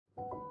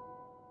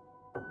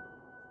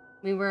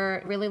We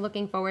were really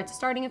looking forward to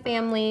starting a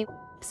family.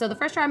 So the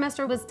first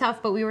trimester was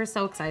tough, but we were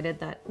so excited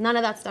that none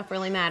of that stuff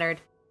really mattered.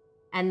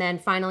 And then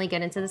finally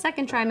get into the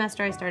second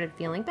trimester, I started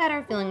feeling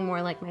better, feeling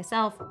more like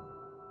myself.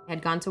 I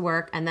had gone to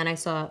work and then I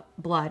saw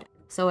blood.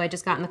 So I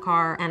just got in the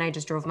car and I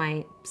just drove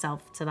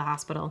myself to the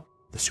hospital.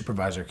 The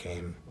supervisor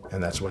came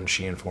and that's when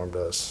she informed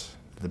us,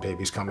 the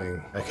baby's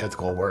coming. I had to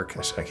go to work.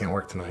 I said, I can't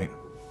work tonight.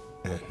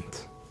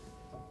 And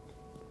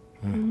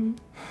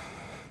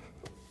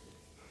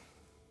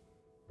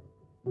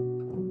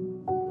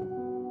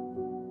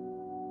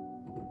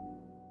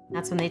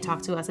That's when they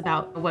talked to us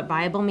about what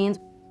viable means.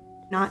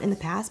 Not in the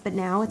past, but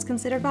now it's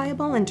considered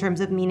viable in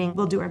terms of meaning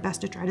we'll do our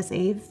best to try to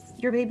save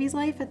your baby's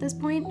life at this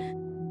point.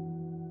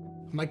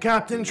 my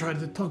captain tried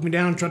to talk me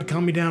down, tried to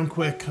calm me down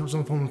quick. I was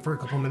on the phone for a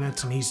couple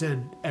minutes and he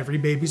said, every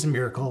baby's a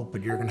miracle,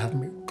 but you're gonna have a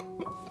miracle.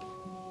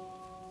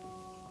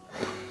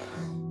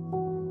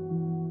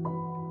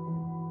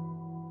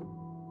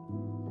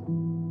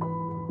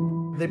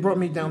 They brought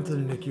me down to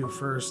the NICU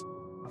first.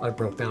 I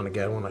broke down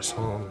again when I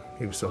saw him.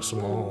 He was so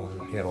small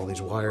and he had all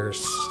these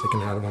wires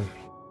sticking out of him.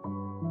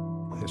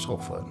 His whole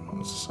foot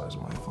was the size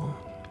of my phone.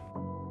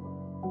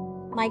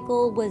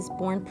 Michael was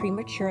born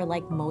premature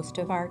like most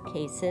of our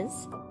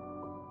cases.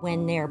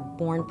 When they're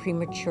born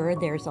premature,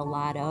 there's a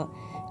lot of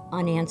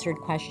unanswered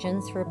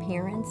questions for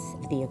parents.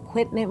 The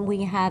equipment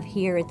we have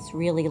here, it's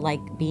really like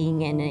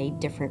being in a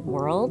different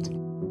world.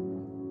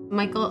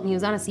 Michael, he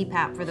was on a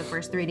CPAP for the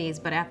first 3 days,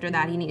 but after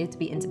that he needed to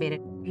be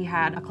intubated. He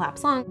had a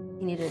collapsed lung,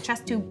 he needed a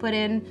chest tube put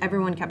in.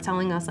 Everyone kept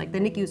telling us, like, the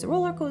NICU's a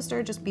roller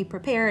coaster, just be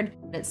prepared.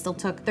 It still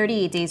took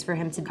 38 days for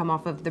him to come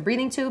off of the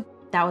breathing tube.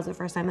 That was the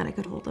first time that I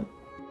could hold him.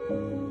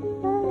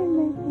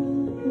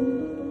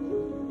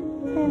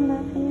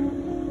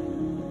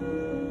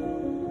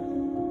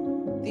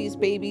 These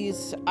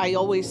babies, I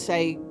always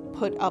say,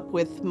 put up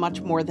with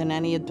much more than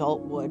any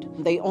adult would.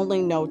 They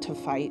only know to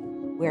fight.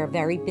 We're a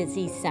very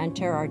busy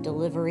center. Our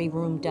delivery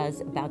room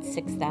does about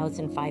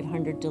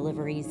 6,500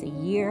 deliveries a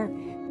year.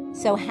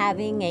 So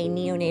having a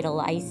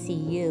neonatal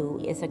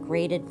ICU is a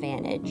great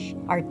advantage.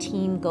 Our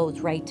team goes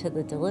right to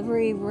the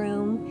delivery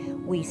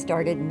room. We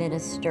start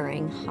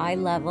administering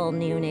high-level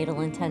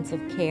neonatal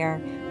intensive care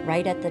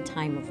right at the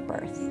time of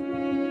birth.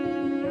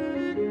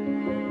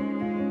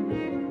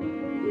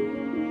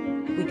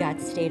 We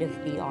got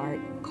state-of-the-art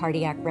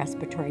cardiac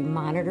respiratory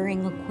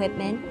monitoring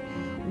equipment.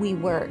 We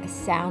were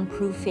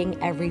soundproofing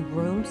every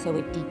room so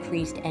it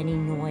decreased any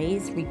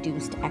noise,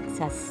 reduced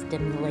excess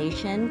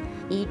stimulation.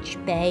 Each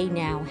bay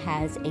now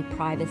has a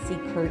privacy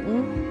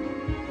curtain.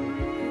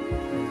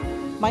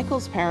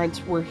 Michael's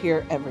parents were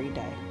here every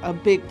day. A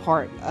big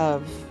part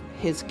of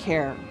his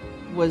care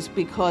was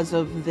because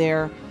of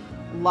their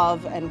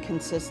love and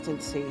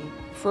consistency.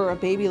 For a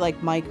baby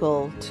like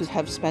Michael to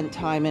have spent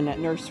time in a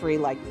nursery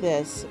like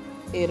this,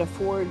 it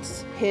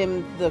affords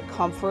him the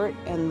comfort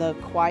and the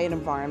quiet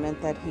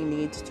environment that he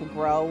needs to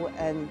grow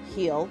and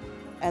heal,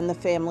 and the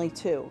family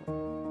too.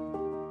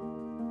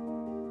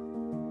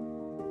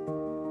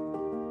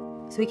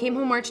 So we came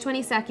home March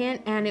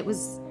 22nd, and it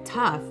was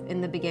tough in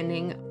the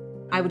beginning.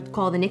 I would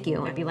call the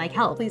NICU. I'd be like,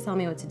 help, please tell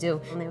me what to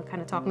do. And they would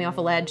kind of talk me off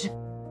a ledge.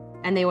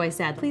 And they always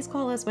said, please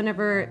call us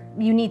whenever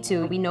you need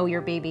to. We know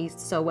your baby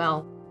so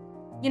well.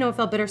 You know, it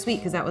felt bittersweet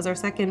because that was our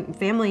second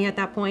family at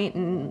that point,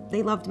 and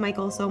they loved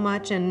Michael so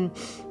much and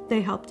they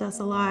helped us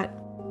a lot.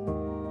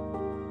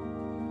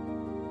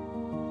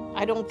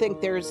 I don't think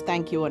there's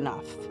thank you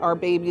enough. Our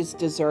babies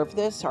deserve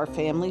this, our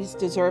families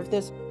deserve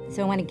this.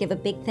 So I want to give a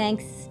big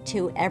thanks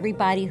to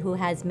everybody who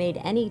has made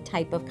any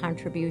type of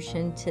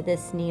contribution to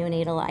this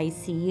neonatal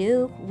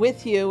ICU.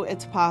 With you,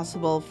 it's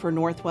possible for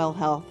Northwell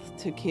Health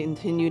to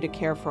continue to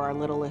care for our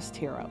littlest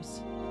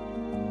heroes.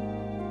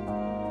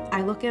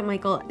 I look at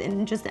Michael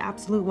in just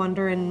absolute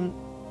wonder and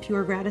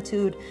pure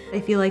gratitude. I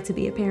feel like to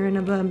be a parent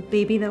of a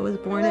baby that was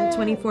born at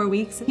 24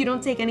 weeks, you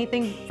don't take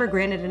anything for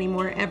granted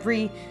anymore.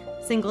 Every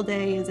single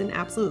day is an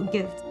absolute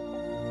gift.